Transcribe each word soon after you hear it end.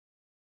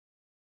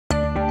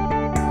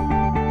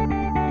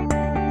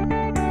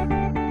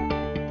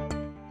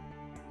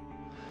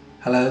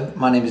Hello,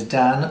 my name is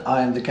Dan.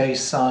 I am the gay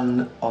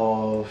son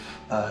of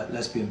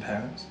lesbian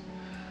parents.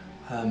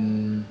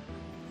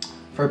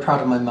 Very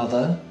proud of my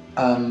mother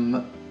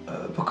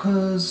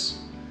because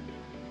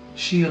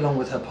she, along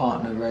with her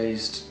partner,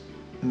 raised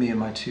me and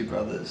my two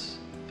brothers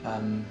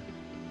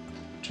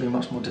during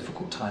much more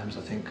difficult times,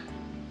 I think,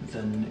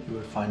 than you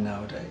would find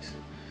nowadays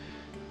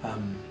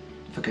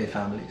for gay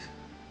families.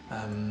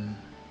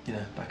 You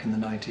know, back in the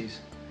 90s,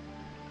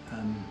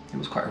 it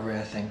was quite a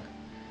rare thing.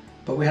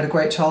 But we had a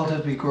great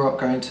childhood. We grew up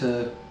going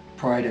to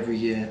Pride every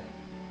year.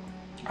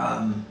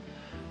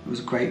 It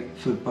was great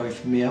for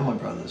both me and my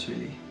brothers,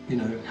 really. You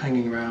know,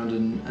 hanging around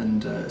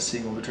and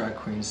seeing all the drag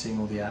queens, seeing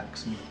all the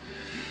acts,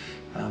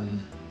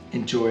 and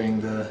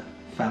enjoying the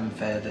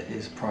fanfare that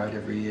is Pride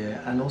every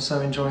year, and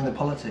also enjoying the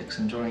politics,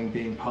 enjoying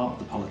being part of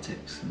the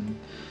politics.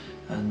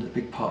 And a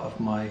big part of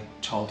my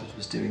childhood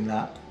was doing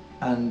that.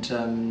 And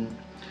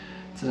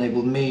it's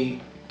enabled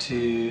me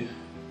to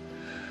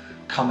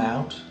come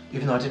out,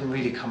 even though I didn't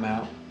really come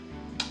out.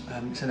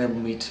 It's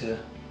enabled me to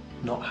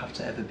not have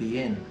to ever be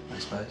in, I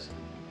suppose.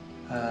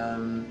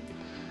 And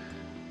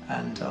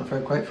I'm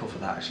very grateful for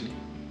that, actually.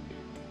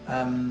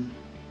 I'd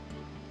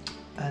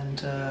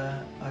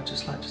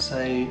just like to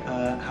say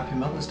Happy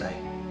Mother's Day,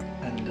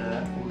 and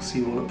we'll see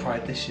you all at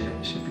Pride this year.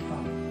 It should be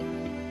fun.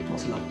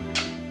 Lots of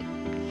love.